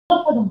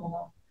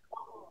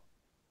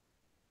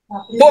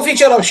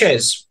Forfeiture of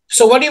shares.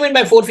 So what do you mean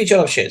by forfeiture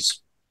of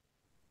shares?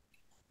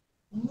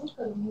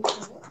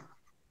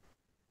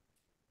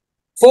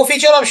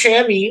 Forfeiture of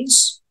share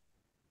means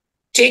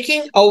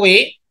taking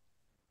away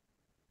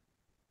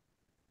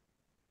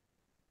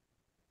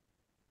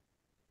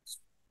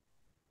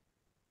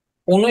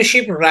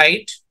ownership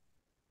right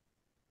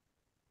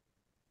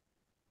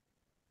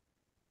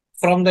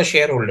from the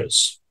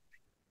shareholders.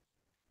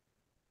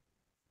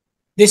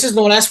 This is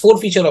known as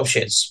forfeiture of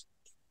shares.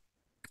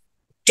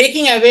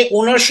 Taking away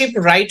ownership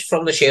right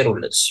from the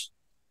shareholders.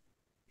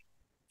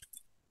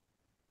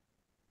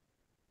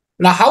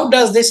 Now, how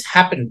does this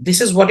happen?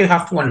 This is what you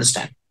have to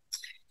understand.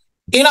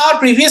 In our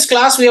previous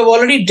class, we have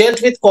already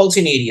dealt with calls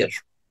in arrear.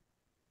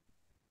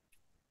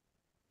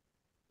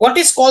 What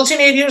is calls in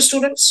arrear,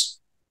 students?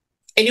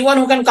 Anyone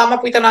who can come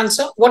up with an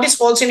answer? What is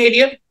calls in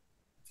arrear?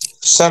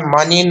 Sir,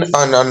 money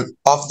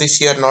of this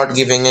year not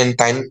giving in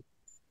time.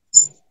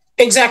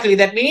 Exactly.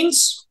 That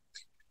means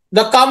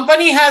the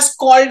company has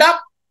called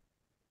up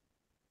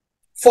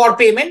for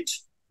payment.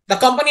 The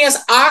company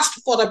has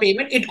asked for the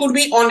payment. It could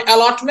be on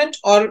allotment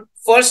or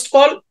first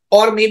call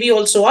or maybe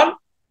also on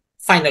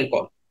final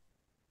call.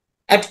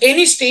 At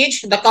any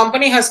stage, the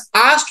company has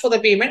asked for the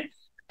payment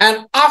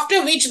and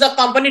after which the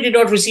company did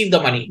not receive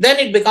the money. Then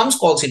it becomes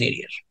calls in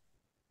arrear.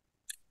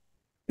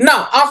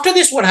 Now, after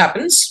this, what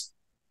happens?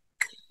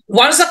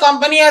 Once the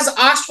company has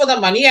asked for the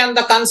money and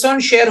the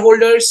concerned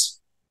shareholders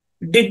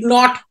did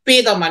not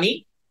pay the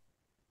money,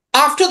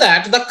 after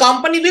that, the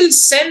company will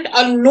send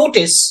a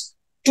notice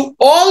to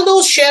all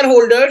those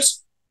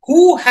shareholders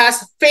who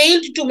has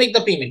failed to make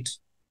the payment.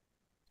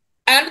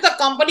 And the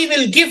company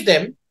will give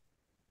them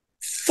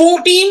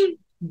 14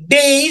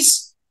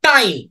 days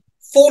time,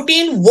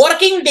 14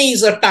 working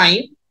days of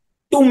time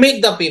to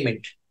make the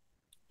payment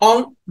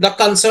on the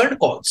concerned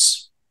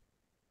calls.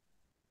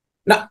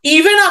 Now,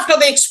 even after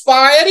the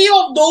expiry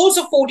of those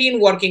 14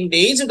 working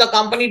days, if the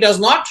company does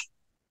not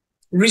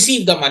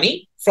receive the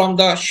money from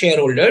the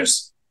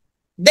shareholders,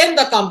 then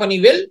the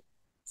company will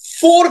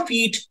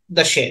forfeit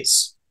the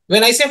shares.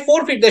 When I say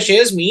forfeit the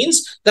shares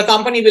means the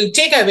company will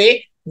take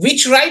away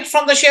which right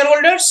from the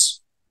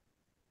shareholders?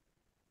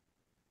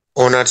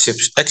 Ownership.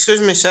 Excuse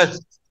me, sir.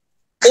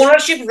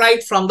 Ownership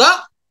right from the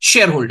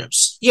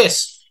shareholders.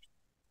 Yes.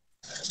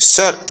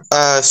 Sir,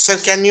 sir,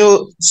 can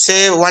you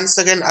say once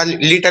again a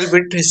little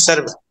bit,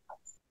 sir?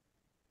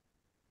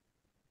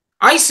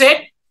 I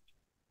said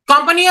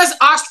company has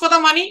asked for the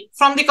money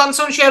from the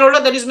concerned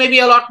shareholder, that is maybe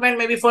allotment,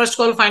 maybe first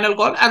call, final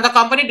call, and the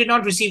company did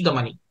not receive the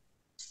money.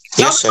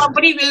 Now Yes, the sir.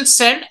 company will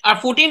send a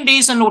 14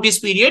 days notice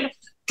period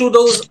to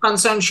those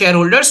concerned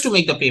shareholders to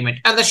make the payment.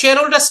 And the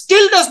shareholder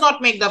still does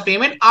not make the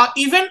payment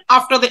even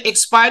after the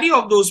expiry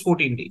of those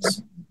 14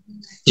 days.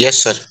 Yes,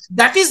 sir.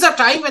 That is the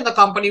time when the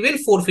company will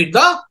forfeit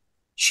the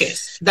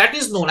shares. That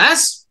is known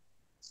as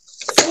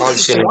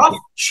forfeiture of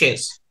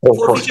shares.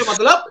 Forfeiture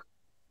matlab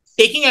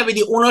taking away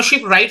the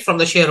ownership right from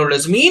the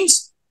shareholders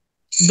means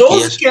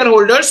those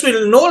shareholders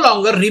will no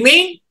longer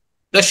remain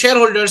the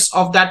shareholders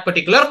of that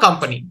particular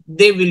company.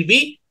 They will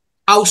be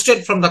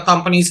ousted from the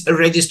company's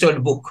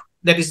registered book.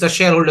 That is the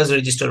shareholders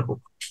registered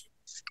book.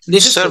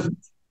 This is sir.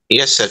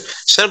 Yes, sir.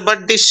 Sir,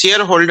 but the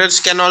shareholders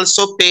can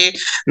also pay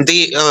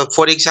the,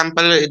 for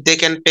example, they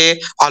can pay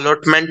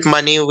allotment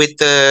money with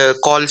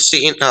calls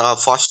in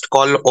first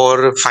call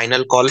or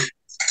final call.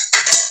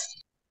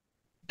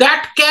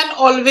 That can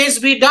always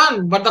be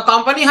done, but the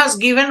company has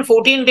given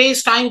 14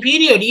 days time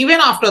period.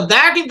 Even after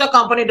that, if the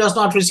company does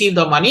not receive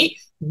the money,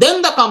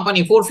 then the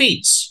company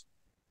forfeits.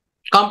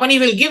 Company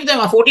will give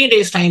them a 14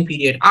 days time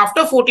period.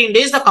 After 14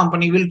 days, the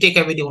company will take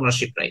away the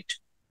ownership right.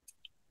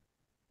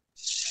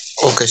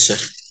 Okay, sir.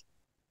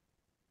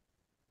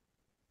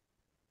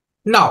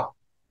 Now,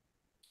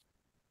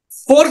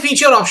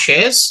 forfeiture of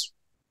shares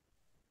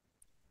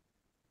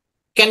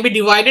can be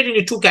divided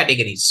into two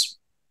categories.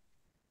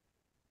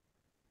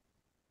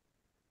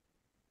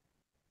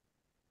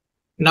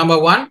 Number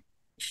one,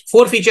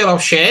 forfeiture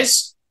of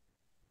shares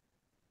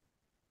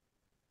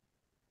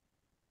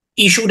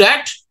issued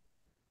at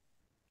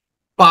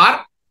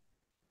par,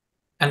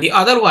 and the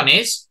other one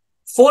is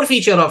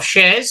forfeiture of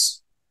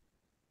shares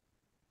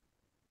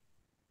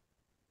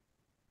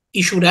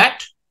issued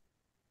at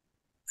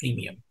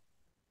premium.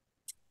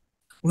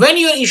 When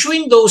you are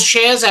issuing those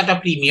shares at a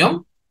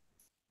premium,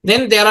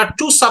 then there are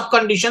two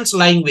sub-conditions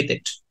lying with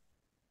it.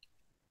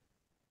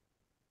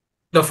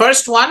 The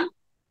first one,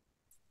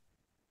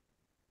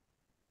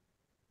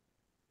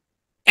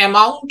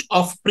 amount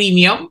of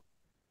premium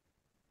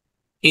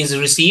is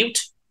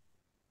received.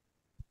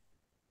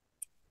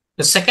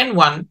 The second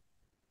one,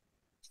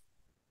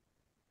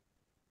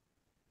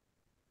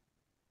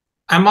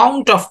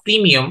 amount of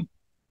premium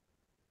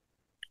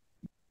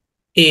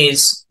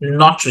is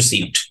not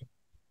received.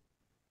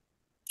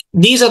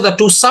 These are the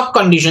two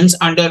sub-conditions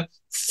under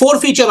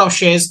forfeiture of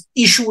shares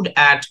issued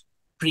at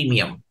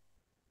premium.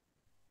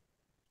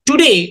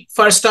 Today,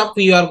 first up,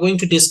 we are going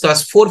to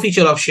discuss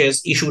forfeiture of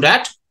shares issued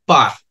at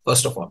par,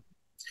 first of all.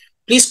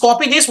 Please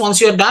copy this once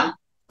you're done.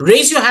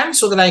 Raise your hand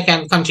so that I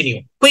can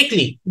continue.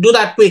 Quickly, do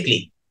that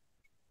quickly.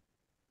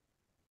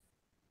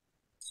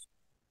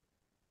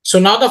 So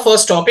now the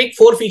first topic,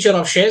 forfeiture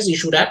of shares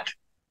issued at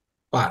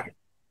par.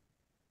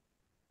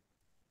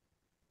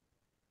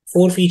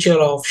 Forfeiture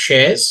of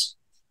shares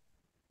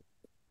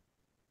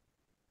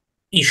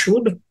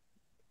issued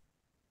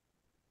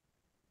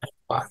at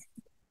par.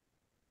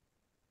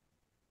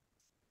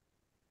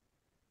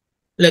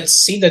 Let's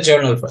see the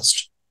journal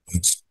first.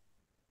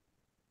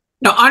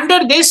 Now,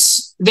 under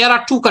this, there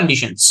are two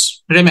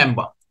conditions.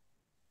 Remember,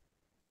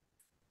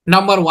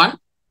 number one,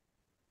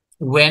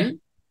 when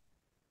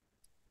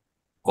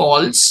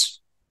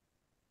calls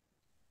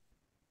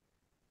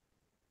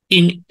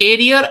in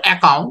arrear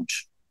account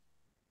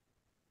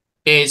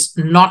is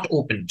not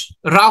opened.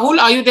 Rahul,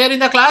 are you there in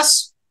the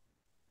class?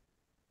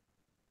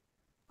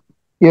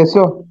 Yes,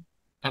 sir.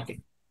 Okay.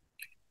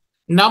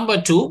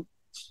 Number two,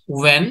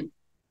 when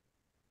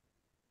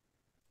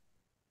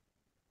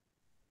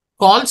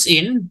calls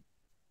in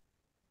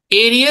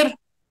arrear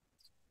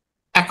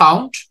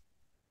account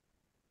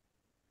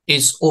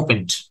is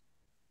opened.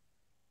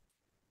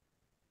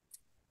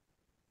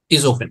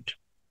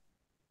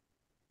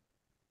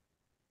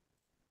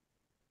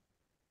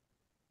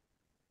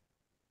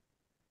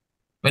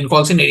 When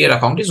calls in arrear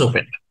account is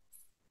opened.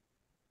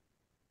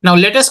 Now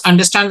let us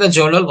understand the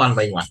journal one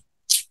by one.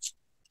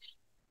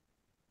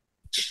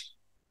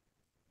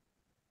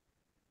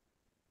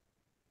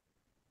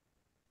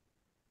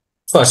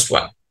 First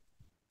one.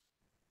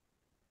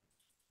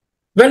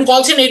 When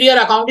calls in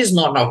arrear account is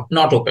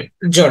not open.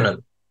 Journal.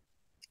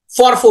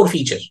 For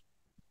forfeiture.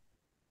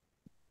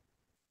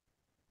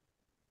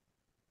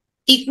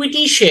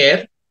 Equity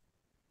share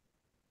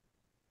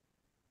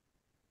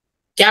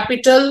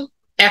capital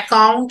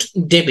account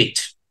debit.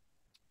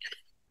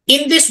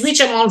 In this, which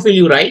amount will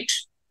you write?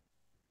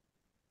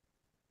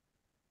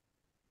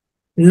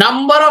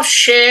 Number of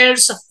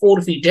shares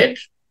forfeited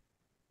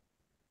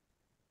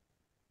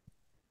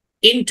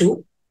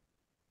into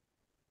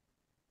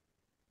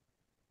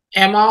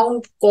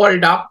amount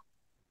called up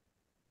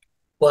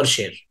per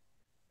share.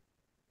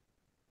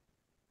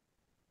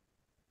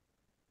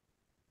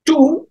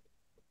 2.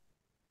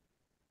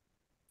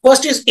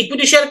 First is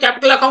equity share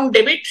capital account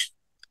debit.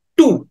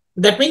 2.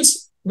 That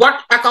means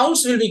what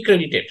accounts will be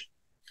credited.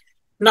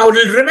 Now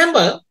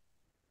remember,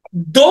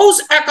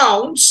 those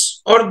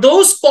accounts or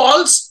those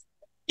calls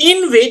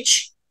in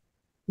which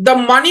the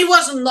money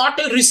was not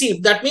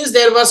received, that means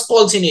there was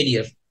calls in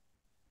arrear.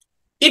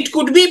 It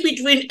could be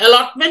between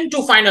allotment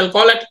to final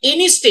call at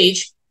any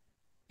stage.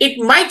 It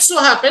might so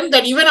happen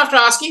that even after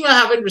asking, I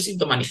haven't received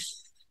the money.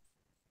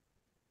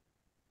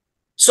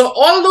 So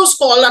all those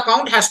call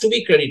account has to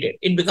be credited.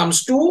 It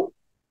becomes 2.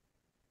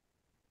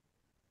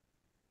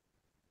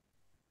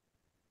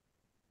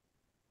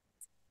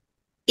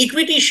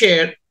 Equity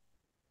share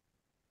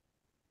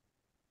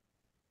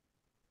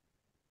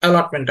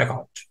allotment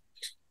account.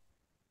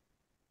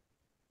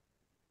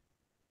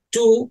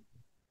 2.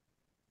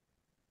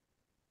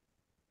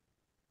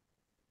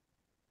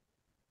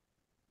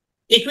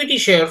 Equity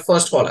share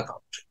first call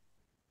account.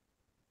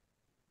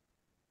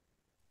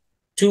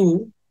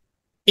 2.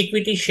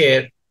 Equity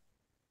share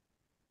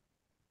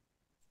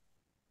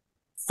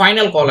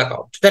final call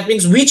account. That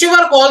means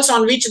whichever calls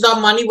on which the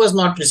money was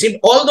not received,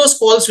 all those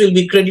calls will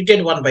be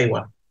credited one by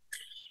one.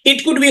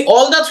 It could be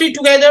all the 3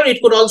 together.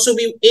 It could also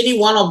be any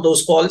one of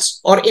those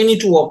calls or any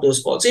 2 of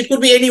those calls. It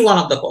could be any one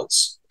of the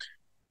calls.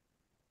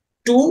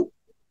 2.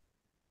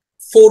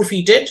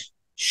 Forfeited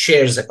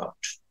shares account.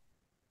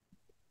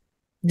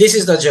 This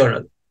is the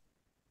journal.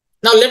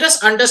 Now let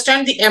us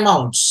understand the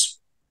amounts.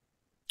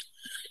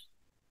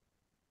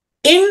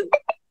 In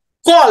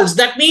calls,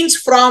 that means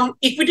from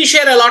equity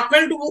share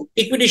allotment to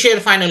equity share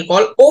final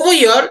call, over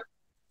here,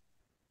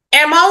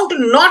 amount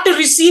not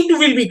received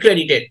will be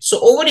credited. So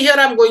over here,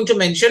 I'm going to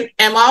mention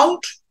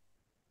amount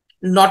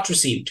not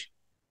received.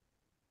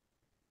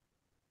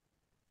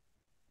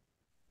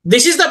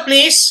 This is the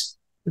place.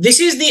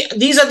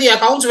 These are the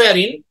accounts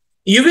wherein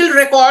you will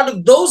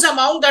record those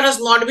amount that has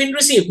not been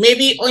received.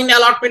 Maybe in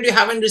allotment, you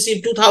haven't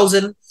received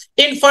 2,000.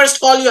 In first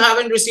call, you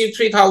haven't received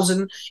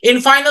 3,000.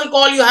 In final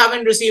call, you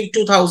haven't received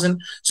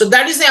 2,000. So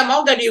that is the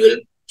amount that you will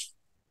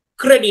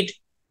credit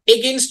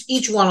against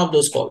each one of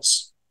those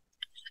calls.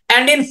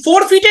 And in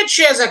forfeited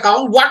shares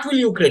account, what will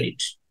you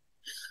credit?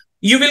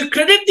 You will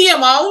credit the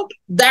amount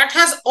that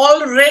has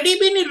already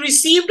been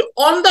received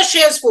on the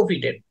shares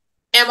forfeited.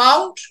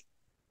 Amount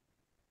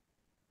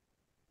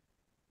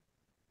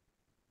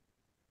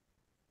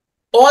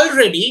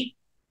already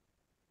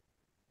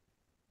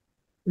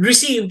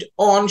received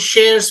on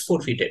shares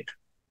forfeited.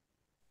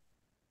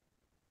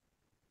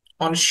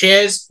 On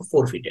shares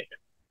forfeited.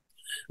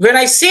 When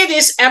I say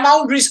this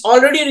amount is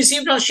already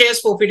received on shares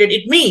forfeited,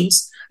 it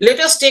means, let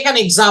us take an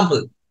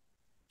example.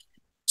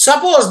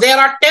 Suppose there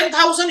are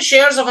 10,000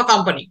 shares of a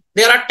company.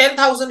 There are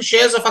 10,000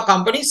 shares of a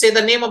company. Say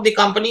the name of the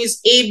company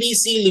is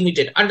ABC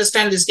Limited.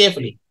 Understand this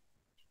carefully.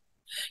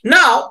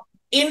 Now,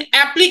 in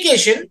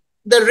application,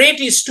 the rate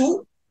is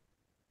 2.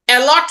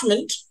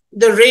 Allotment,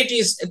 the rate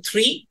is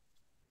 3.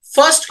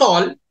 First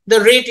call, the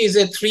rate is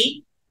a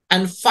 3,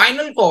 and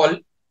final call,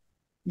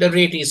 the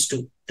rate is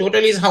 2.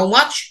 Total is how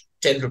much?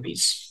 10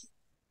 rupees.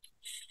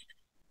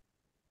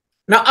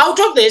 Now, out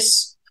of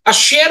this, a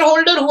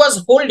shareholder who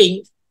was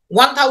holding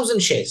 1000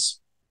 shares,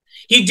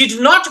 he did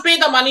not pay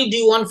the money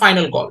due on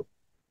final call.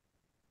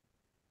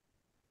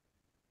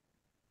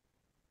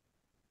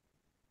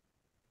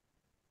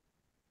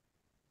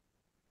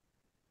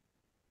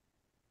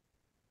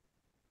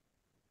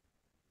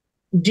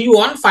 Due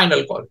on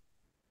final call.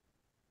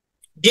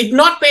 Did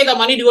not pay the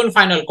money due on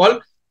final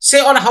call. Say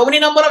on how many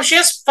number of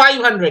shares?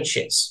 500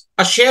 shares.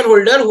 A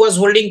shareholder who was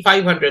holding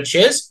 500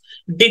 shares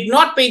did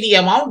not pay the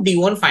amount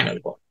due on final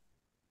call.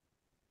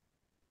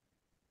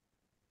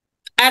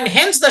 And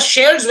hence the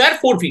shares were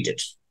forfeited.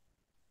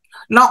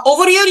 Now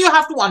over here you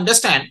have to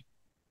understand,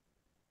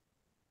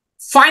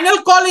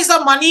 final call is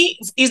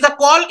the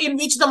call in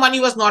which the money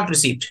was not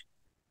received.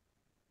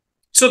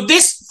 So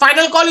this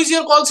final call is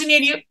your call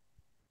scenario.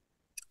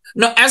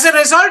 Now, as a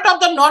result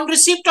of the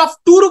non-receipt of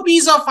 2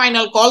 rupees of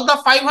final call, the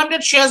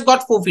 500 shares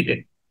got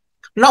forfeited.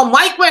 Now,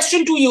 my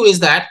question to you is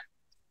that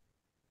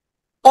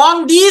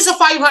on these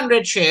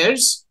 500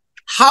 shares,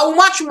 how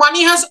much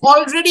money has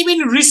already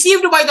been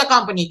received by the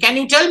company? Can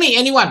you tell me,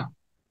 anyone?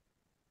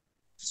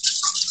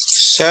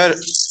 Sir,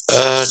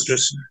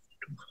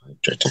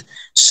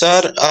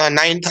 sir,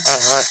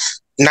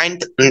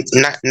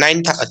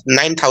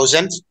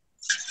 9,000.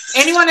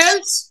 Anyone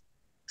else?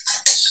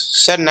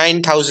 Sir,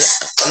 9,000.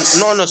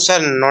 No, sir,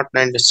 not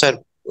 9. Sir,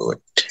 what?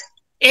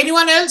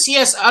 Anyone else?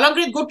 Yes,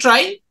 Alankrit, good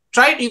try.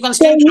 Try it. You can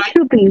still try.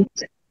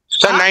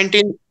 Sir,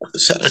 19.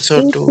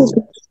 So 2.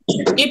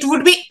 It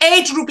would be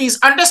 8 rupees.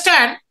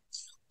 Understand?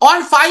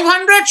 On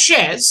 500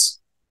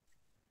 shares,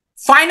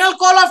 final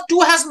call of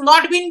 2 has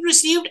not been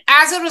received,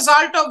 as a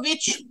result of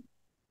which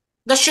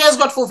the shares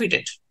got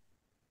forfeited.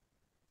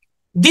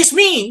 This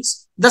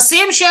means the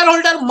same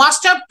shareholder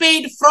must have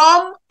paid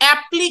from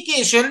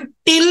application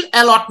till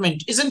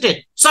allotment, isn't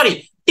it?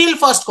 Sorry, till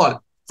first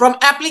call. From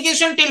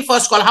application till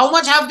first call, how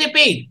much have they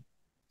paid?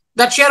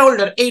 That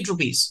shareholder, 8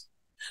 rupees.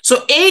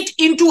 So 8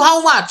 into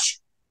how much?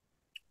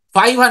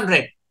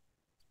 500.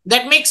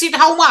 That makes it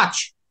how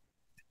much?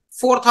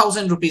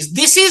 4,000 rupees.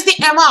 This is the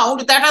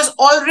amount that has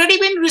already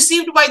been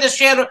received by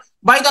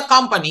the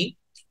company,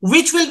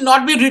 which will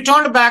not be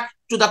returned back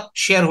to the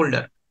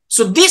shareholder.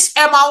 So this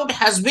amount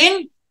has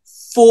been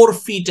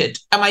forfeited.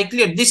 Am I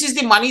clear? This is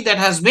the money that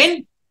has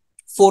been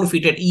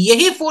forfeited.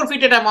 यही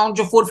forfeited amount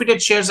जो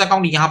forfeited shares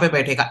account यहाँ पे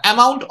बैठेगा.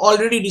 Amount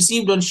already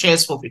received on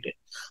shares forfeited.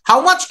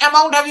 How much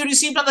amount have you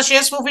received on the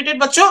shares forfeited,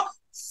 बच्चों?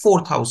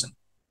 4,000.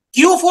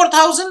 क्यों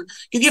 4,000?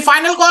 क्योंकि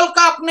final call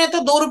का आपने तो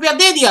 2 रुपया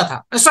दे दिया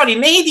था, सॉरी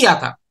नहीं दिया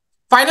था.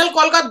 फाइनल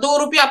कॉल का 2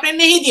 रुपया आपने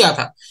नहीं दिया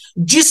था,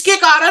 जिसके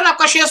कारण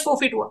आपका शेयर्स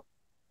प्रॉफिट हुआ.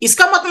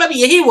 इसका मतलब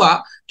यही हुआ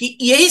कि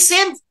यही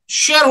सेम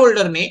शेयर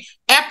होल्डर ने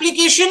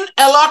application,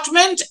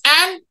 allotment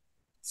and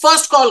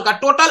first call का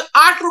टोटल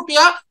 8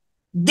 रुपया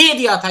दे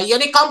दिया था.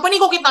 यानी कंपनी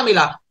को कितना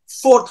मिला?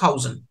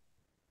 4,000.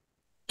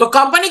 तो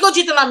कंपनी को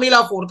जितना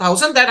मिला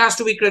 4,000, that has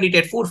to be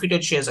credited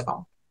forfeited shares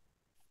account.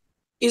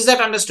 Is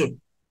that understood?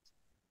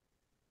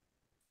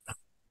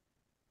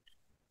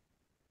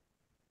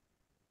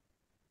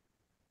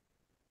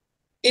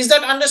 Is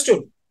that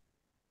understood?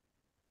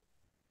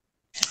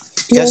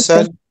 Yes,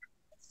 sir.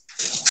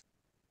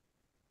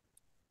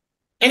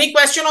 Any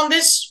question on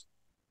this,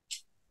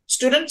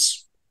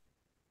 students?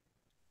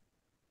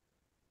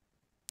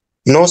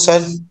 No, sir.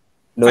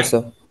 No, Fine.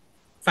 sir.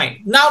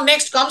 Fine. Now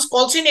next comes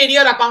call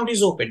scenario, account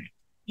is opened.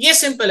 ये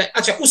simple है.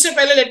 अच्छा, उससे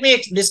पहले let me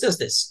discuss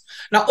this.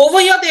 Now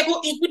over here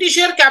देखो, equity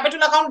share capital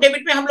account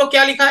debit में हम लोग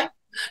क्या लिखा है?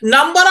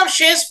 Number of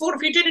shares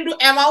forfeited into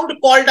amount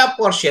called up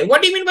per share. What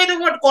do you mean by the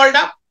word called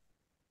up?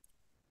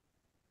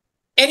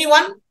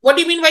 Anyone? What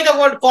do you mean by the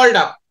word called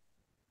up?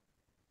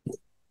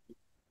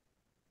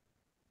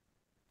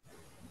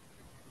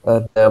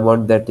 The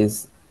amount that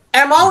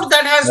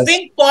has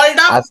been called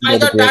up by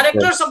the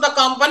directors of the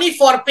company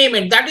for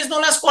payment. That is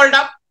known as called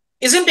up,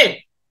 isn't it?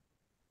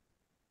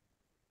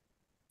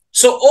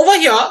 So over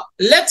here,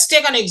 let's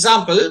take an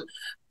example.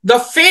 The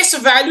face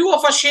value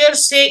of a share,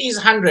 say, is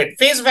 100.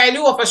 Face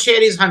value of a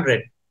share is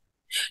 100.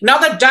 Now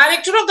the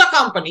director of the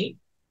company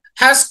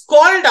has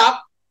called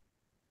up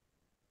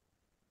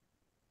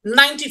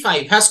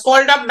 95, has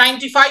called up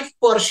 95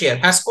 per share,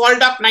 has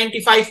called up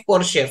 95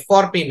 per share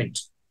for payment.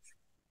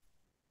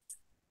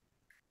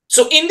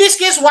 So in this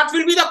case, what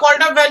will be the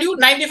called up value?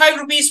 95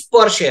 rupees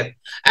per share.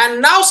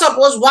 And now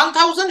suppose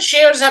 1,000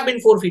 shares have been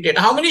forfeited.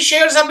 How many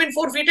shares have been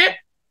forfeited?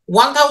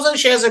 1,000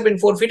 shares have been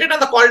forfeited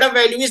and the called up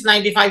value is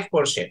 95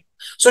 per share.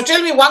 So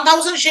tell me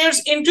 1,000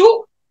 shares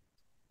into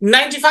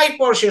 95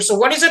 per share. So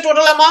what is the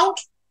total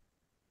amount?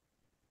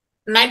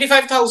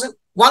 95,000.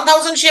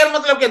 1,000 share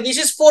matlab kya? This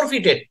is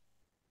forfeited.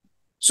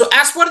 So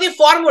as per the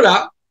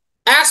formula,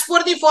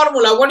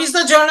 what is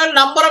the journal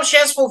number of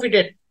shares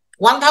forfeited?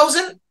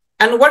 1,000.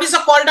 And what is the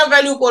called up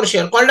value per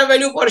share? Called up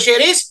value per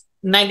share is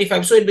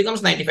 95. So it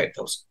becomes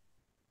 95,000.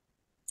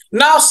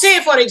 Now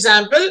say, for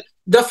example,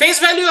 the face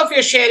value of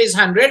your share is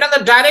 100 and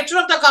the director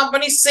of the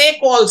company, say,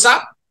 calls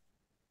up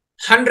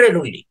 100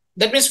 only.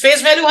 That means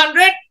face value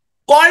 100,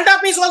 called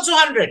up is also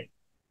 100.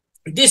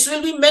 This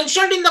will be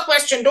mentioned in the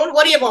question. Don't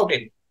worry about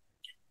it.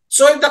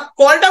 So if the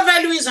called up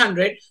value is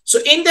 100, so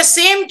in the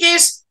same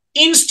case,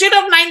 instead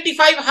of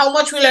 95, how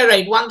much will I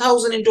write?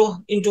 1000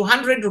 into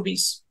 100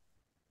 rupees.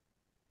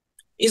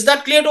 Is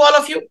that clear to all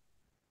of you?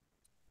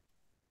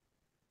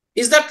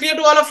 Is that clear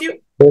to all of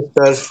you? Yes,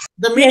 sir.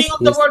 The meaning of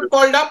the Yes. word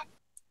called up?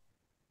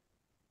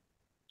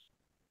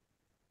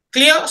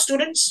 Clear,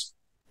 students?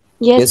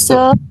 Yes, Yes,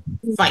 sir.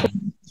 sir.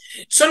 Fine.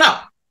 So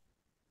now,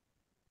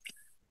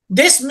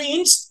 this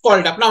means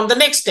called up. Now, the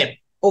next step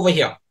over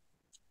here.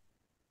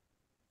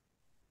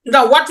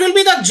 Now, what will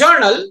be the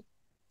journal?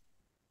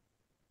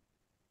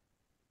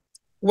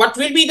 What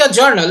will be the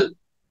journal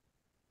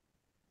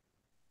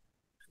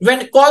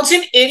when calls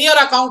in area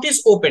account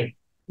is opened?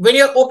 When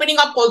you're opening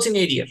up calls in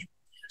area.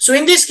 So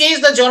in this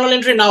case, the journal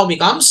entry now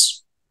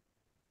becomes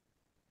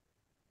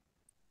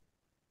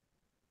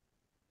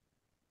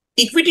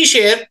equity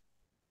share,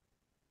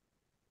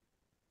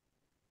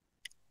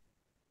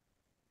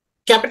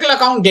 capital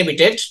account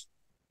debited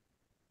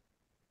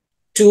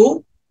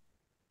to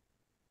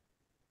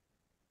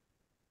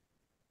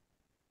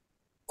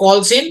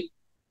calls in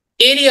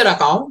area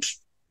account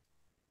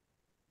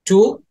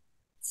to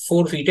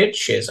forfeited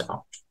shares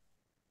account.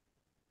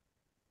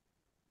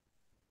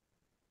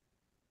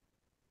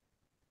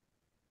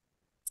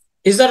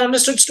 Is that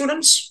understood,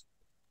 students?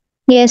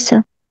 Yes,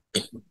 sir.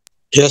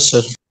 Yes,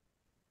 sir.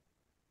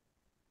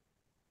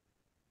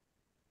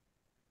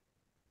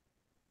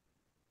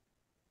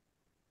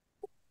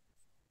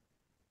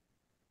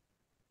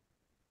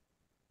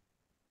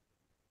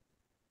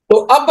 तो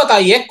अब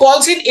बताइए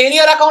calls in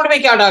arrear account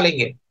में क्या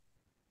डालेंगे?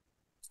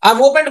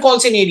 I've opened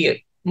calls in area.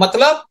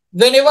 Matlab,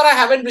 whenever I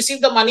haven't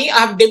received the money, I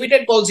have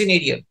debited calls in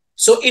area.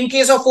 So in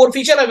case of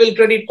forfeiture, I will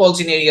credit calls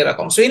in area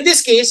account. So in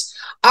this case,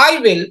 I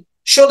will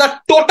show the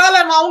total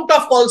amount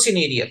of calls in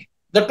area.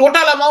 The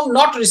total amount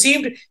not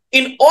received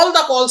in all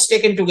the calls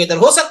taken together.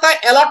 हो सकता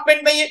है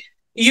allotment में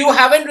you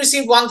haven't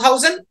received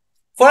 1000,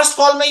 first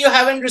call में you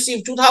haven't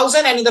received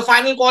 2000, and in the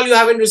final call you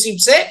haven't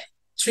received say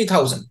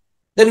 3000.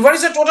 Then what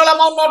is the total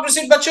amount not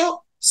received, बच्चों?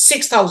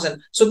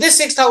 6000. So this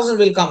 6000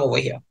 will come over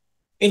here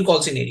in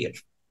calls in area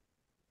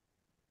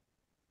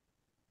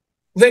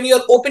when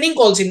you're opening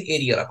calls in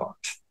area account.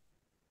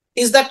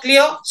 Is that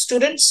clear,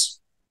 students?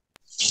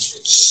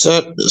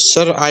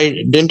 Sir,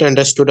 I didn't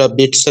understood a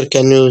bit, sir.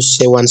 Can you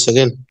say once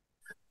again?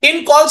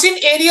 In calls in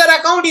area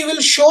account, you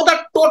will show the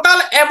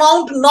total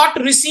amount not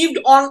received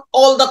on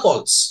all the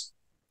calls.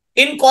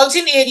 In calls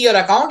in area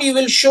account, you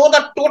will show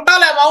the total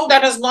amount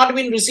that has not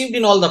been received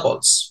in all the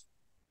calls.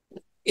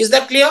 Is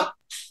that clear?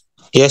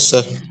 Yes,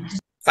 sir.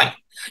 Fine.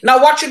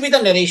 Now, what should be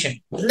the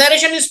narration?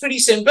 Narration is pretty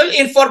simple.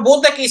 For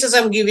both the cases,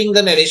 I'm giving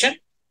the narration.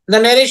 The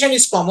narration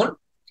is common.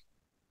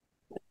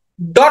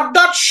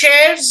 Dot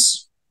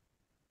shares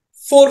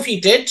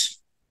forfeited.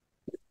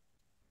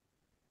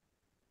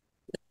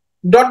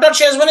 Dot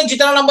shares मैंने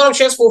जितना number of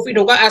shares forfeit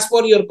होगा as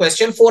per your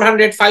question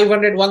 400,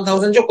 500,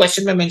 1000 जो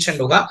question में mentioned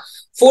होगा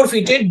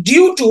forfeited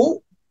due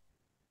to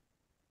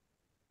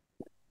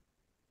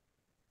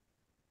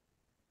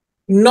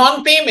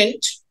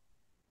non-payment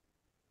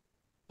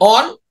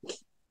on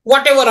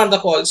whatever are the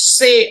calls,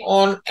 say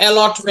on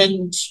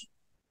allotment,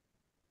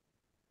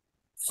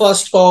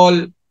 first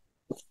call,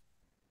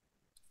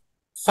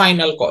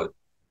 final call.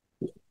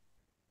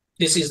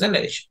 This is the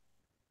narration.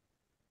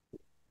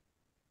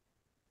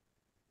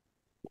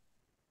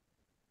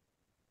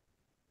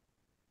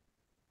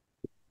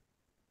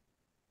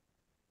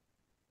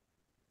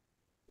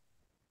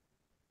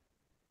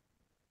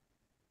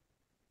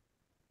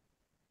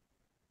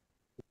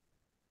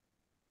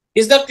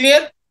 Is that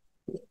clear?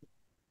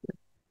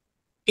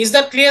 Is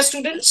that clear,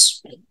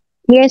 students?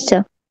 Yes,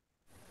 sir.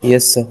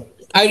 Yes, sir.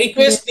 I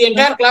request the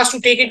entire class to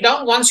take it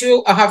down. Once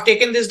you have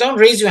taken this down,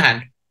 raise your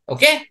hand.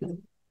 Okay?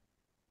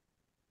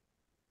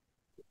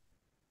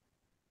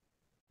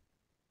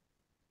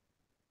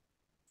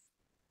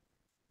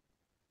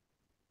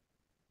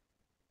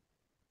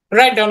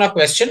 Write down a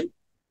question.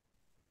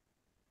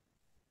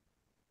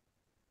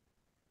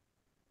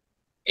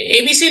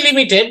 ABC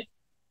Limited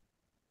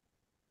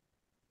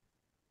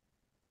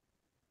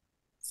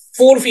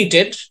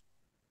forfeited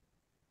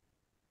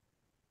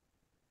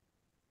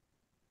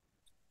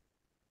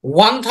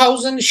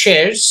 1000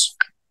 shares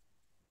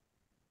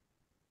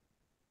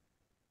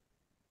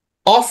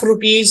of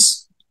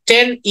rupees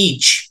 10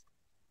 each,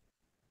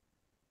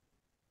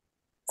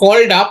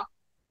 called up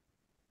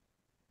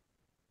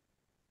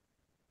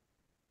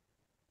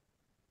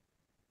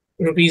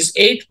rupees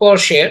 8 per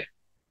share,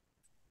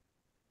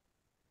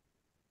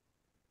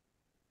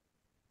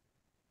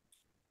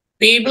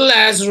 payable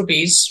as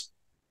rupees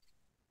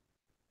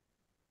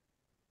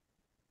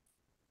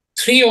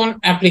 3 on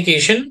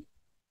application,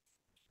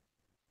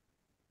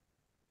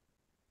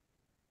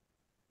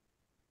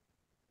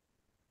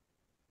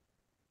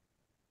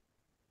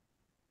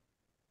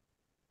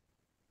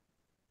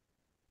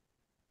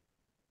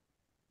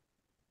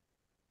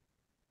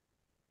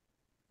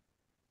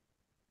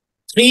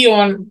 three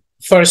on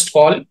first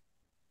call,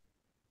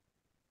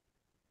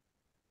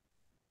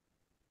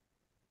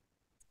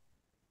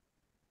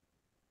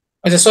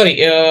 अच्छा sorry,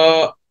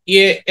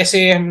 ये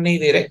ऐसे हम नहीं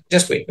दे रहे,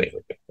 just wait wait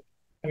wait,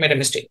 I made a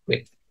mistake.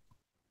 Wait.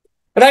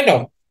 Right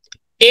now,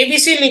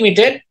 ABC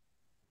Limited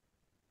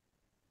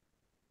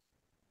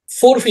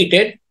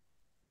forfeited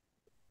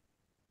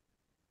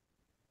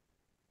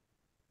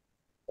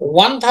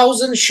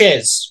 1,000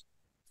 shares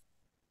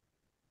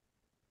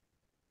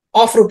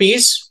of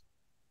rupees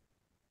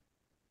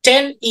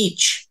 10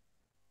 each,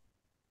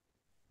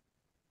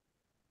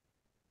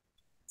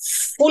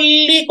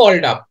 fully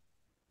called up.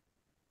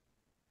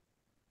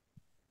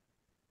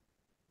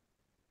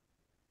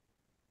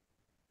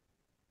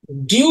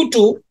 Due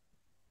to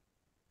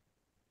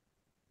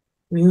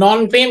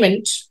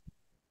non-payment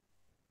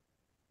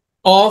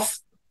of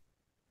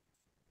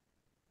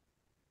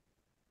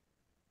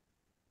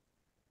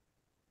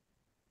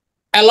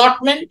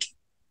allotment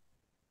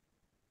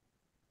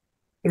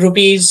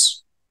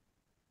rupees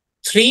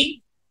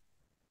 3,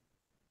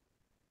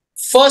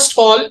 first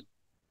call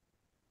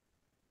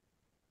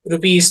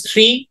rupees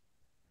 3,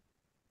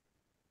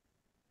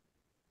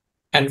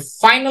 and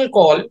final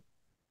call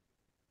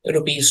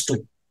rupees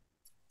 2.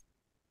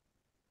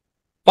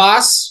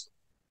 Pass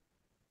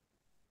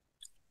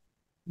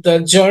the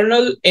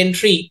journal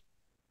entry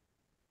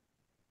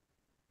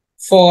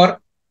for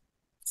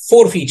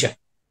forfeiture.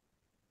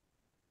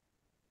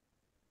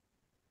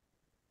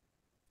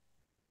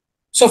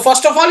 So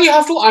first of all, you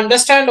have to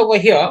understand over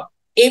here,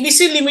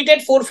 ABC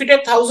Limited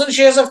forfeited 1,000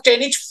 shares of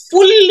 10 each,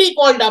 fully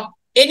called up.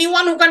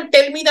 Anyone who can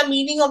tell me the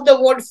meaning of the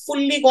word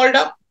fully called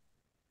up?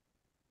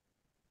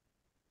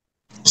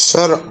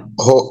 Sir,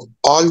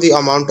 all the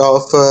amount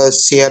of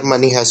share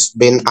money has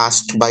been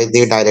asked by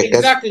the director.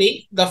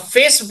 Exactly. The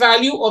face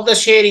value of the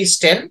share is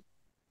 10.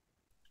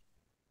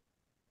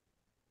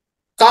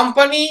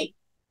 Company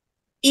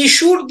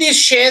issued these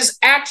shares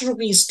at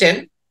rupees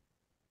 10.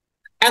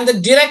 And the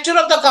director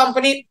of the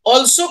company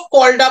also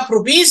called up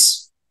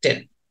rupees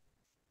 10.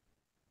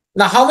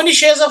 Now, how many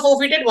shares are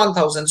forfeited?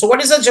 1,000. So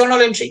what is the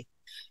journal entry?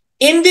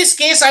 In this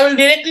case, I will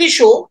directly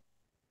show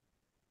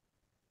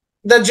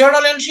the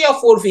journal entry of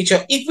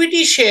forfeiture.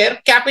 Equity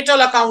share capital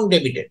account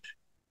debited.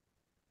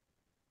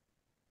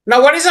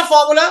 Now, what is the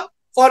formula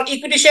for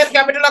equity share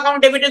capital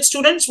account debited,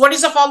 students? What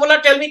is the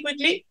formula? Tell me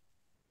quickly.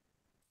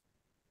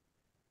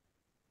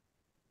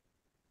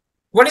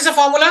 What is the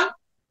formula?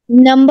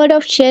 Number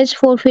of shares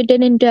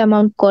forfeited into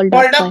amount called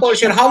up Per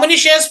share. How many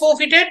shares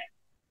forfeited?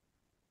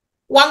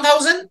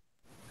 1,000.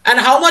 And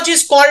how much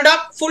is called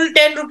up? Full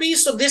 10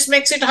 rupees. So this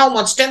makes it how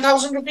much?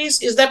 10,000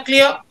 rupees. Is that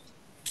clear?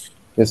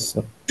 Yes,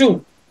 sir.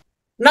 2.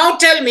 Now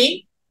tell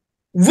me,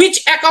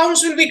 which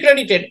accounts will be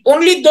credited?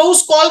 Only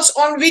those calls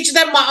on which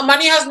the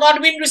money has not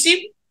been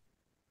received.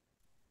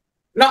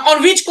 Now,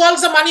 on which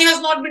calls the money has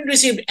not been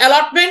received?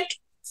 Allotment,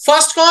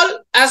 first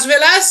call, as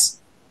well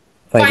as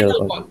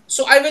final call.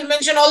 So I will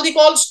mention all the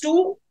calls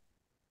to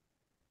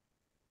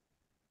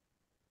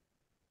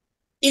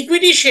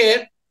equity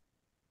share,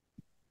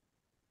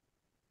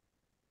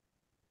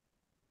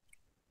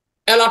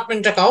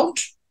 allotment account,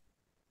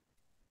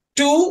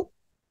 to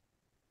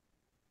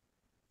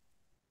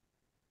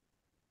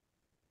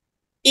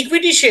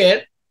equity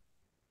share,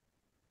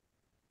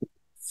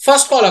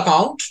 first call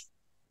account,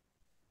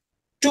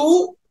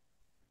 to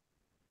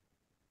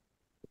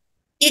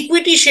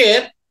equity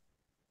share,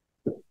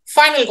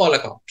 final call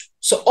account.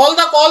 So all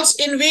the calls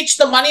in which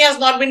the money has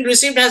not been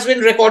received has been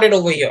recorded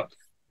over here.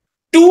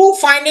 To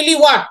finally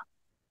what?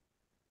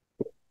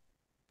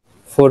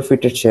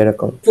 Forfeited share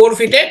account.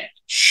 Forfeited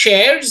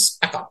shares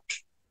account.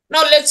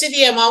 Now let's see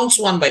the amounts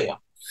one by one.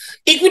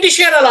 Equity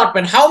share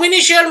allotment. How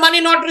many share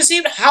money not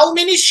received? How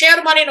many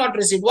share money not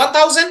received?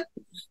 1,000.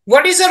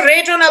 What is the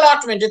rate on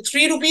allotment?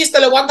 3 rupees.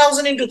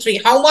 1,000 into 3.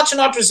 How much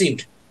not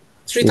received?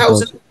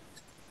 3,000.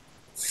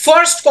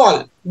 First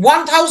call.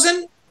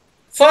 1,000.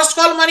 First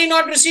call money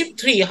not received.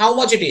 3. How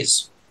much it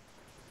is?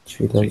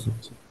 3,000.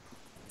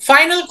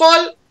 Final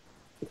call.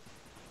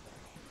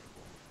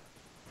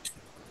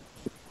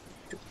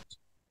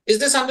 Is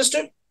this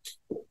understood?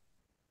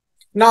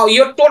 Now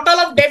your total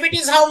of debit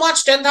is how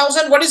much?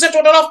 10,000. What is the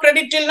total of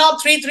credit till now?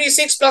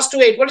 336 plus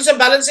 28. What is the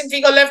balancing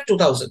figure left?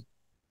 2,000.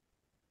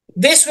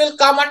 This will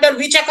come under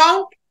which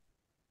account?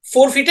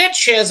 Forfeited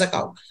shares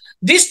account.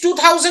 This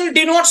 2,000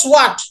 denotes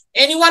what?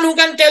 Anyone who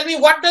can tell me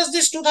what does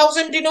this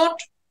 2,000 denote?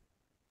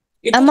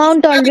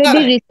 Amount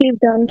already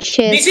received on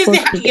shares. This is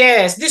the,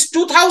 yes, this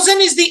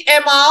 2,000 is the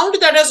amount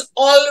that has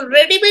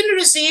already been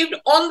received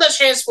on the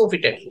shares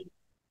forfeited.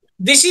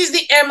 This is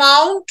the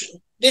amount.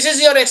 This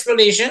is your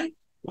explanation.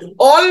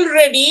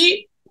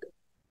 Already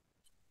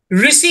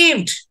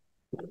received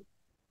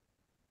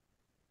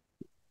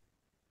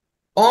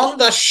on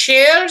the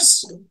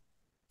shares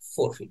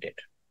forfeited.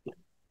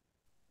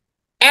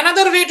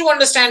 Another way to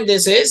understand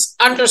this is,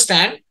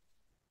 understand,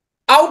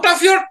 out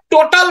of your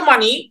total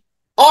money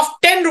of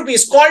 10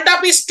 rupees, called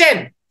up is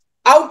 10.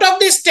 Out of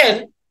this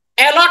 10,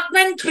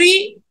 allotment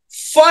 3,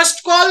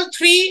 first call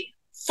 3,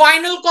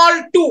 final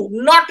call 2,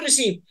 not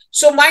received.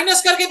 So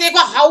minus karke dekho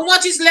how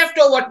much is left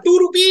over? 2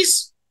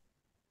 rupees.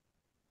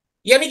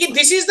 यानी कि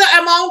this is the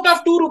amount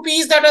of 2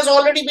 rupees that has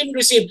already been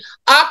received.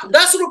 आप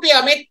 10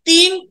 रुपया में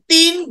 3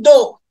 3 2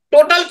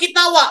 total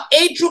कितना हुआ?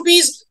 8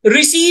 rupees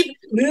receive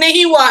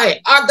नहीं हुआ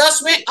है.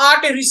 10 में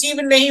 8 रिसीव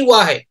नहीं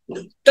हुआ है,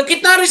 तो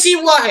कितना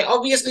रिसीव हुआ है?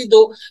 ऑब्वियसली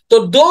 2. तो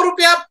 2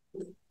 रुपया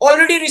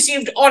already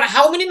received on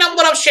how many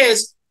number of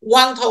shares?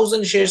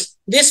 1000 shares.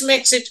 This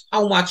makes it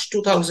how much?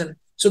 2000.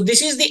 So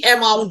this is the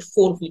amount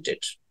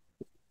forfeited.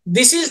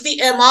 This is the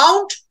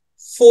amount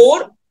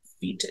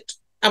forfeited.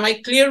 Am I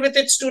clear with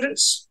it,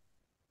 students?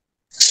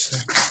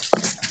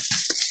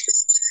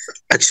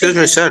 Excuse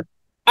me, sir.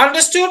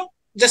 Understood?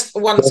 Just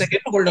one second.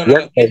 Hold on.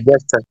 Yes, sir.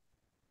 Yes, sir.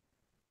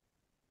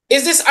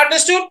 Is this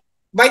understood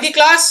by the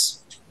class?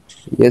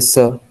 Yes,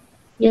 sir.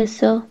 Yes,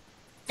 sir.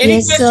 Any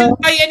Yes, questions sir.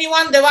 by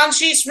anyone?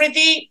 Devanshi,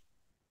 Smriti?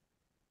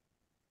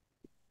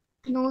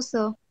 No,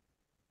 sir.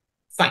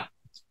 Fine.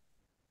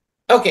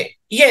 Okay.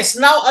 Yes.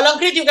 Now,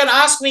 Alankrit, you can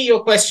ask me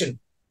your question.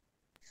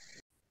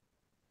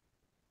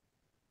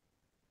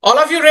 All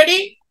of you ready?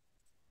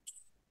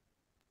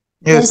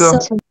 Yes, sir.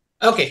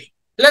 Okay.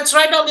 Let's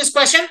write down this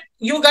question.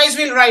 You guys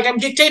will write. I'm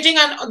dictating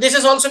and this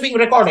is also being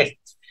recorded.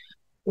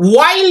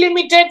 Y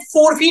limited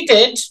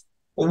forfeited.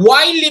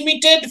 Y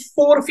limited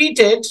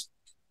forfeited.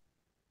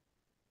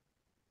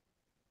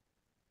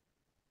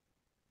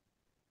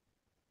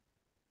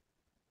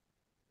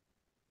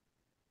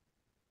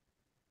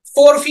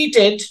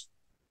 Forfeited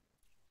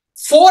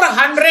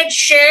 400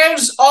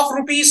 shares of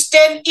rupees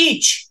 10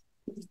 each.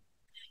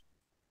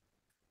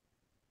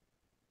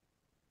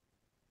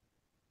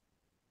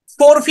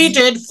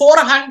 Forfeited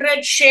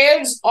 400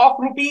 shares of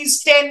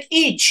rupees 10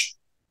 each.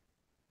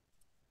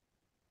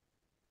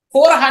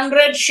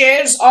 400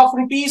 shares of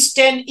rupees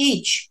 10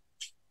 each.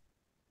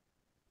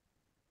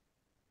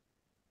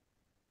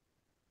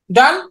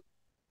 Done?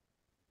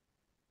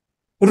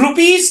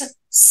 Rupees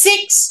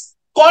 6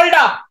 called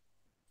up.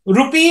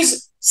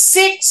 Rupees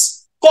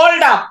 6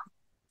 called up,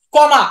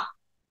 comma.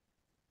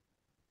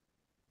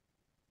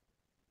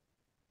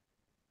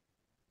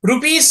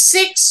 Rupees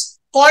 6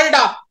 called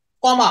up,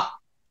 comma.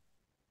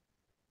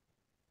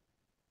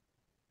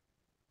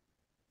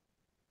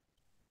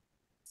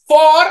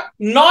 For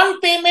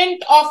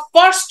non-payment of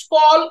first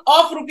call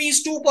of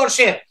rupees 2 per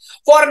share.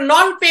 For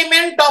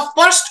non-payment of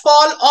first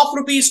call of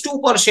rupees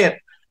 2 per share.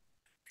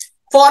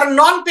 For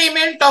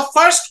non-payment of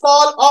first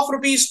call of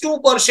rupees 2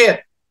 per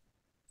share.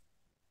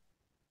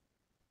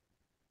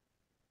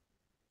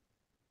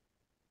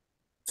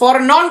 For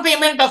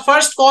non-payment of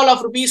first call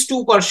of rupees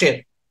 2 per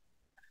share.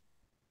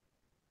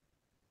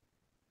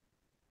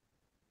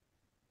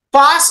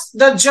 Pass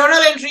the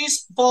journal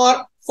entries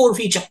for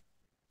forfeiture.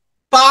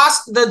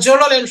 Pass the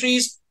journal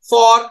entries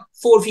for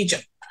forfeiture.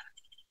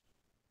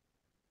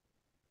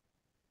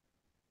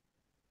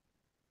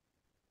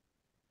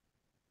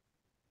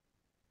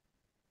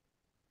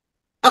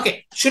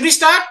 Okay, should we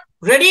start?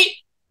 Ready?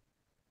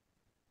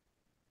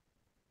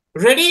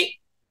 Ready?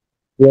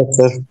 Yes,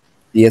 sir.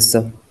 Yes,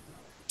 sir.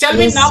 Tell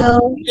me Yes, now. sir.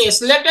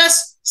 Yes, let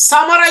us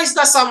summarize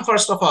the sum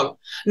first of all.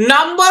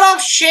 Number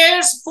of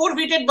shares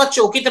forfeited,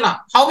 बच्चों कितना?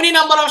 How many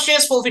number of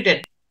shares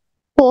forfeited?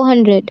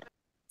 400.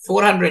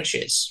 400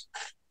 shares.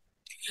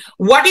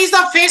 What is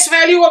the face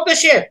value of the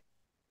share?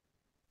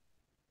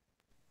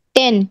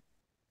 10.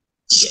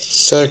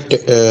 Sir,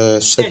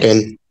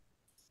 10.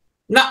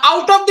 Now,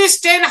 out of this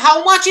 10,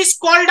 how much is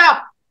called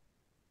up?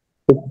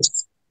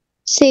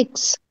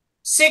 6.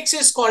 6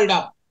 is called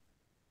up.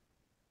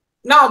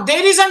 Now,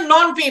 there is a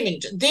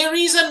non-payment. There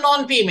is a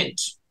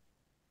non-payment.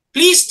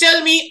 Please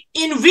tell me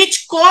in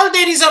which call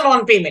there is a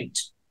non-payment.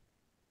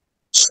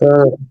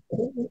 Sir,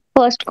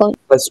 First call.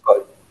 First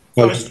call.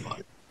 First call.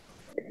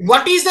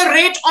 What is the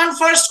rate on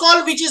first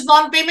call which is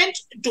non-payment?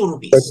 2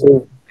 rupees.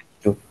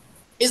 2.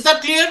 Is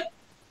that clear?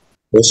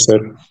 yes,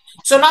 sir.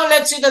 So now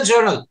let's see the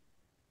journal.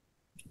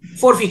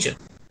 Forfeiture.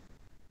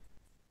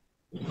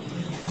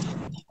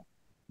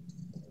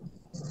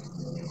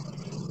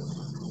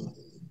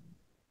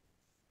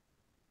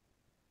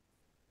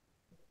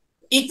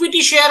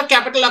 Equity share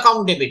capital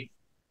account debit.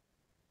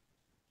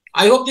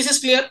 I hope this is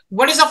clear.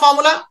 What is the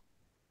formula?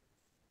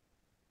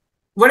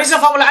 What is the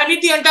formula? I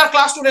need the entire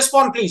class to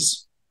respond,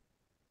 please.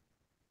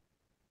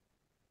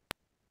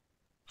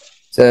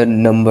 Sir,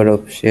 number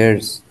of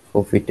shares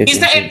forfeited. Is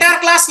the into- entire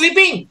class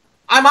sleeping?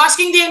 I'm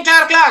asking the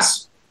entire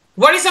class.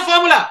 What is the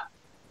formula?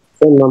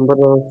 Sir, number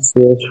of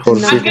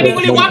shares I'm getting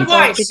only one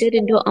voice. Forfeited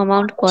into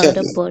amount called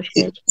up per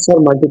share. Sir,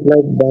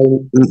 multiplied by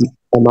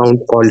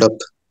amount called up.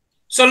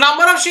 So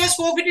number of shares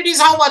forfeited is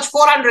how much?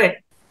 400.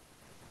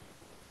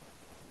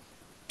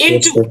 Yes,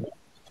 Into sir.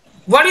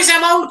 what is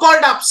amount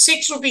called up?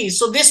 6 rupees.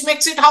 So this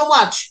makes it how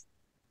much?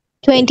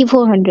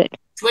 2400.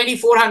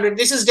 2400.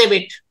 This is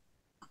debit.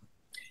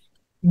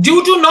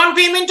 Due to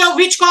non-payment of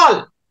which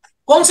call?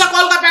 कौन सा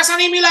call का पैसा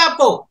नहीं मिला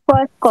आपको?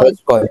 First call.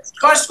 First call.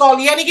 First call.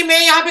 यानी कि मैं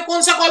यहाँ पे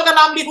कौन सा कॉल का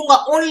नाम लिखूंगा?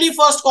 Only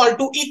first call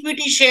to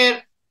equity share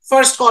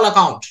first call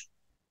account.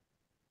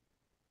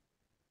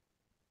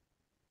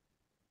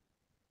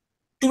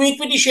 To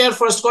equity share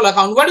first call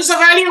account. What is the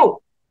value?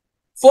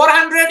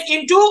 400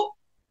 into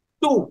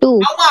 2. 2.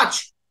 How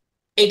much?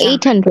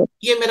 800.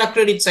 ये मेरा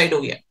क्रेडिट साइड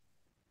हो गया।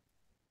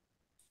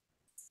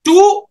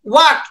 टू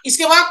व्हाट,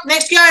 इसके बाद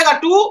नेक्स्ट क्या आएगा?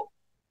 To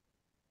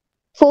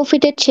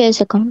Forfeited shares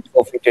account.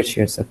 Forfeited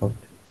shares account.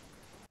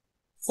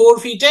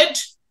 forfeited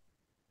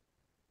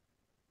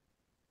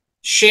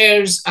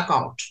shares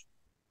account.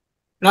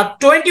 Now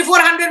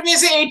 2400 में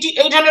से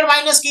 800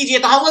 माइनस कीजिए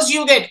तो how much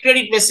you get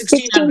credit में?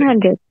 1600.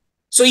 1600.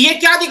 So ये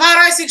क्या दिखा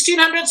रहा है?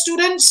 1600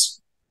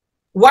 students.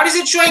 What is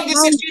it showing?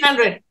 This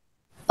 1600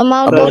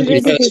 Amount already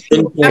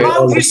received.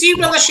 amount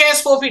received of the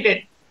shares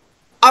forfeited.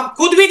 अब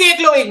खुद भी देख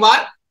लो एक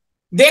बार,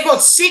 देखो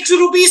 6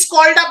 रुपीज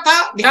कॉल्ड अप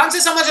था, ध्यान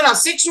से समझना,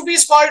 6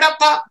 रुपीज कॉल्ड अप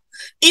था,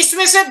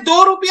 इसमें से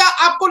 2 रुपया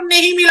आपको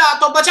नहीं मिला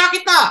तो बचा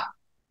कितना?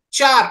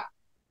 4,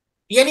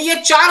 यानी ये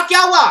 4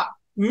 क्या हुआ?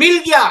 मिल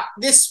गया।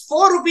 This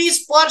 4 rupees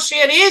per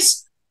share is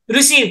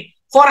received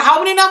for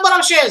how many number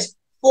of shares?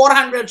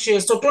 400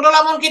 shares. तो टोटल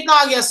अमाउंट कितना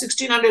आ गया?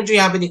 1600, जो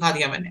यहां पे दिखा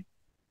दिया मैंने।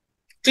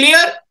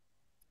 Clear?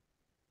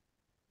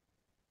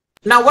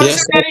 Now what is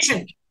the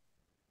narration?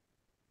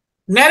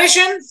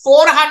 Narration: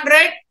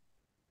 400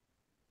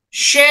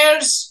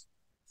 shares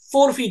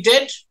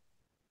forfeited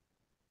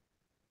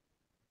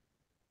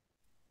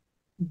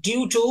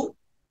due to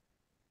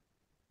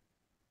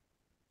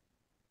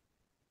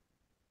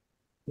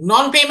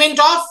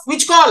non-payment of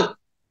which call?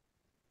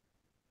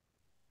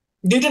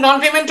 Due to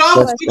non-payment of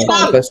First which call.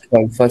 call? First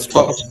call. First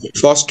call.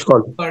 First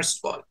call.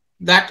 First call.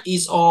 That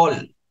is all.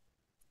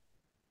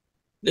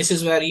 This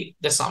is where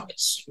the sum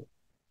is.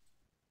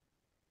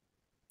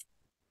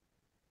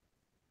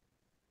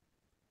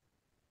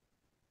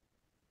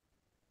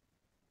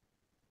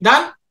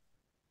 Done?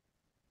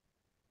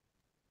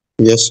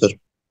 Yes, sir.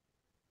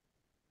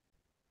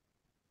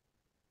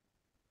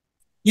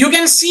 You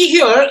can see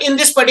here in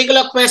this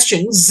particular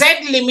question,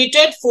 Z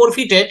Limited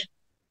forfeited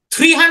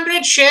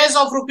 300 shares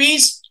of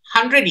rupees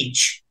 100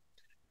 each,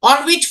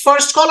 on which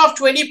first call of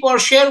 20 per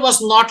share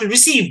was not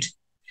received.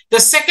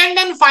 The second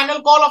and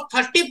final call of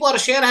 30 per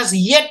share has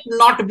yet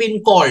not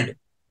been called.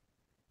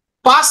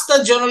 Pass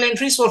the journal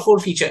entries for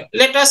forfeiture.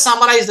 Let us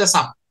summarize the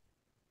sum.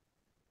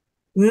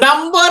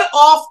 Number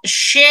of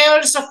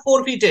shares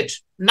forfeited.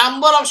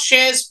 Number of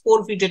shares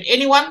forfeited.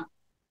 Anyone?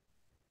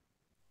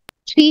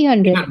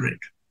 300. 300.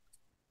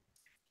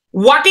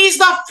 What is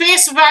the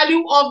face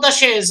value of the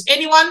shares?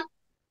 Anyone?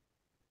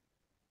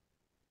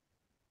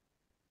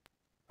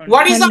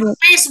 What is the 100.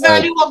 face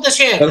value of the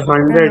share?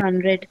 100.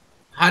 100.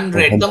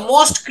 100. The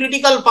most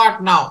critical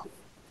part now.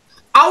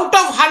 Out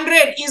of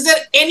 100, is there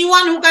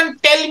anyone who can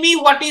tell me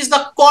what is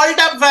the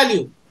called up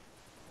value?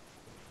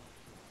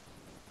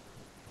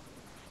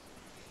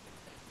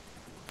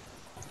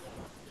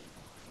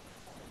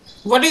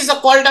 What is the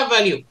called up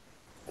value?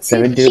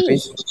 70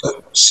 rupees.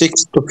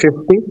 6 to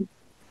 50.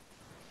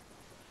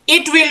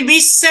 It will be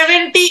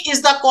 70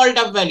 is the called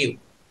up value.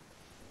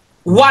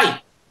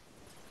 Why?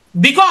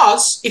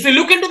 Because if you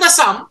look into the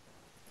sum,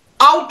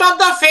 out of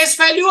the face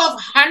value of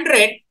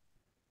 100,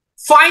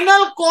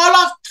 final call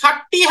of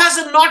 30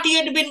 has not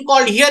yet been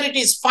called. Here it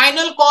is.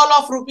 Final call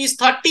of rupees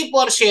 30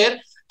 per share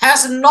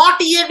has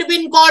not yet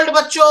been called,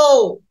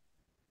 बच्चों।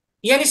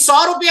 यानी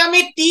 100 रुपया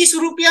में 30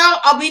 रुपया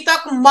अभी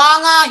तक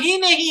मांगा ही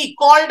नहीं,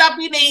 called up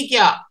ही नहीं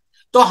किया।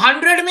 तो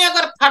 100 में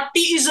अगर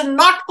 30 is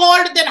not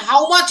called, then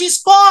how much is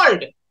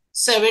called?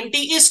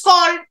 70 is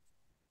called.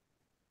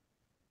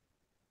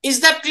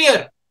 Is that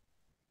clear?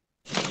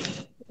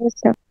 Yes,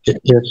 sir.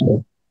 Yes,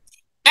 sir.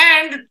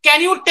 And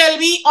can you tell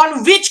me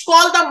on which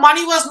call the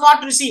money was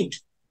not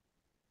received?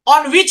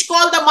 On which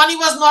call the money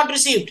was not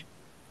received?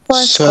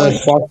 First Sir,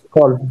 call. first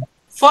call.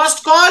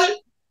 First call,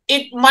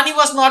 money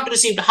was not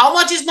received. How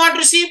much is not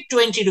received?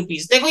 20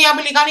 rupees. देखो यहाँ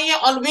पे लिखा नहीं है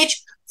on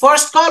which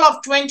first call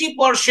of 20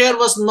 per share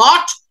was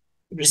not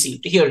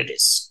received. Here it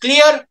is.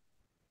 Clear?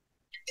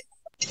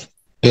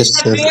 Yes,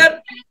 sir.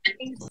 Clear?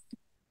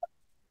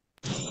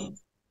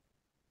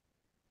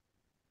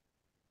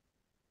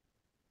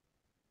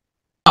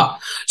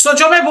 So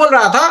जो मैं बोल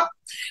रहा था,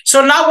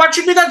 so now what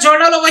should be the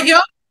journal over here?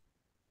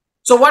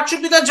 So what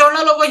should be the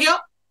journal over here?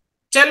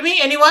 Tell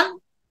me, anyone?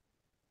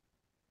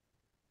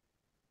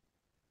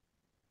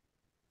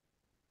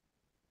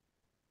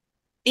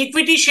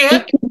 Equity share,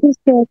 Equity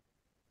share.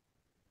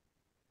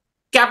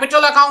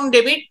 capital account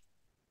debit.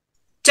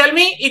 Tell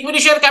me, equity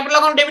share, capital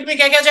account debit में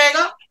क्या क्या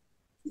जाएगा?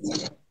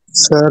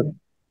 Sir,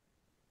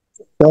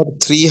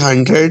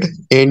 300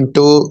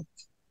 into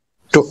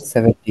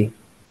 70.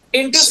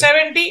 Into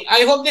 70.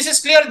 I hope this is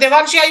clear.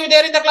 Devanshi, are you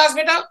there in the class,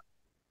 beta?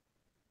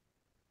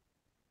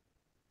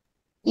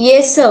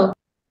 Yes, sir.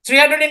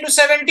 300 into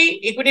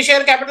 70, equity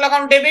share, capital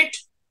account debit.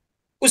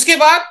 उसके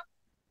बाद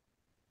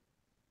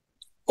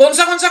कौन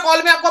सा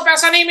call में आपको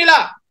पैसा नहीं मिला?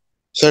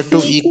 Sir, to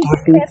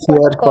equity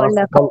share call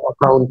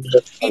account.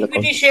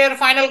 Equity share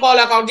final call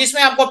account,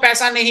 जिसमें आपको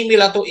पैसा नहीं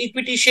मिला, तो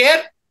equity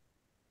share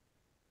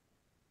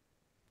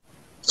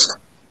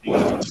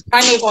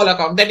final call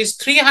account, that is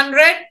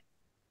 300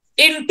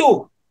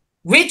 into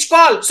which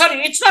call?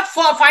 Sorry, it's not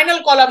for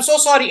final call. I'm so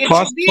sorry. It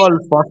First should be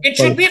call. it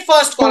should be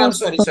first call. I'm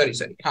sorry.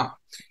 Huh.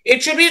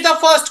 It should be the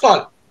first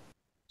call.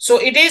 So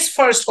it is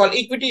first call.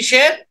 Equity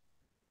share,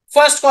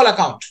 first call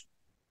account.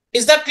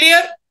 Is that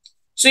clear?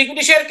 So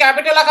equity share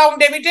capital account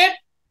debited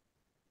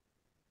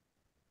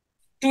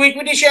to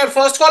equity share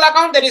first call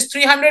account, that is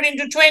 300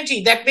 into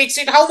 20. That makes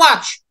it how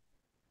much?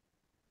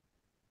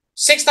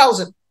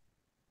 6,000.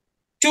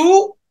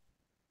 To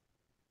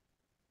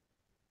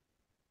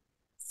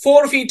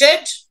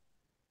forfeited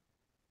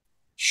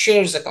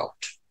shares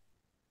account.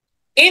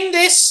 In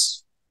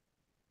this,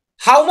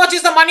 how much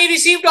is the money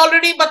received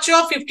already,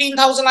 बच्चों?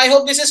 15,000. I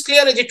hope this is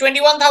clear. है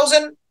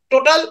 21,000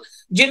 total,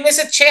 जिनमें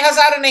से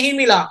 6,000 नहीं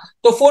मिला,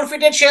 तो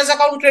forfeited shares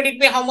account credit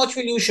में how much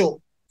will you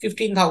show?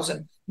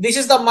 15,000. This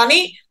is the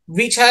money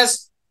which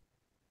has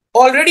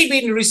already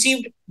been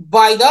received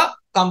by the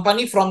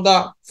company from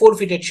the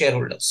forfeited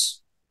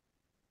shareholders.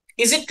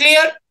 Is it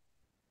clear?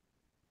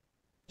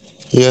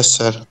 Yes,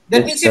 sir.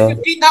 That means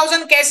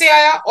 15,000 कैसे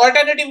आया?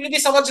 Alternatively भी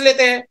समझ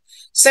लेते हैं.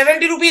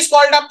 70 rupees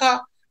called up था,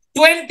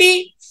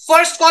 20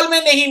 first call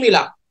में नहीं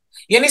मिला,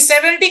 यानी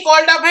 70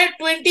 कॉल्ड अप है,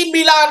 20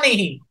 मिला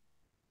नहीं,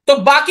 तो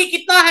बाकी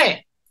कितना है?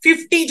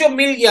 50 जो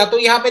मिल गया. तो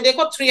यहां पे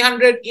देखो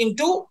 300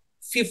 into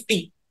 50,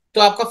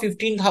 तो आपका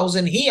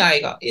 15,000 ही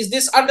आएगा. Is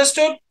this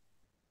understood?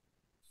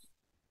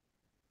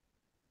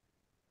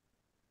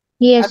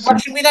 Yes, sir.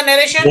 What should be the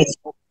narration?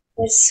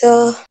 Yes,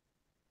 sir.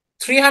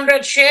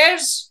 300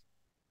 shares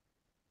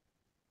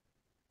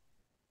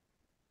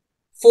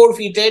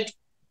forfeited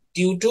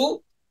due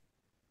to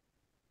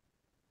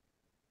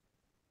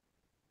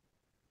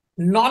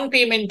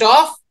non-payment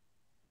of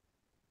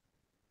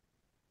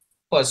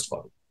first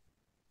call.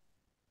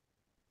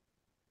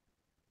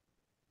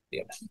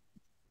 Yeah.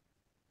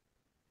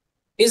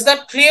 Is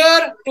that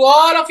clear to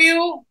all of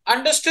you?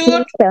 Understood?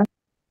 Yes, sir.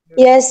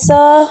 Yes,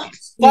 sir.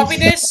 Copy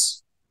this.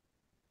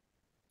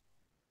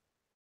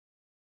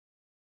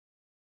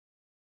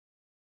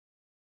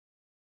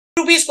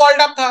 Rupees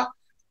called up था,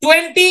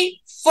 20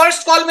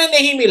 first call में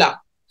नहीं मिला,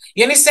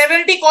 यानी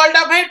 70 called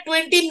up है,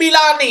 20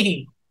 मिला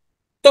नहीं,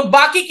 तो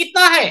बाकी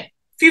कितना है?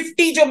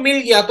 50 जो मिल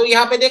गया. तो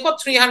यहां पे देखो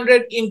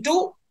 300 into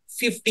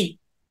 50,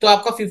 तो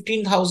आपका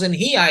 15,000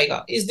 ही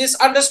आएगा. Is this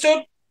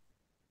understood?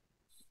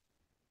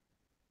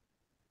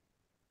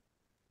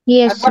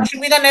 Yes, And what sir.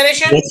 should be the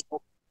narration?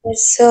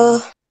 Yes,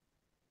 sir.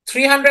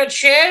 300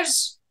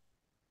 shares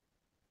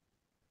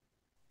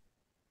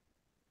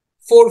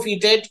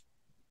forfeited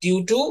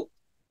due to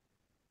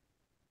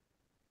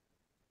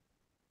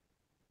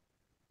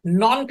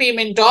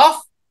non-payment of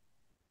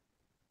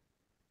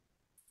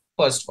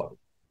first call.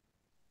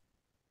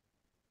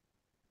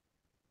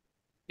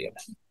 Yeah.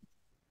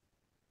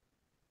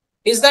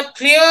 Is that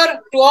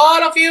clear to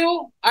all of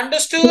you?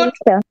 Understood?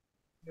 Yes, sir.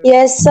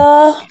 Yes,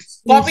 sir.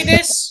 Copy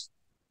this.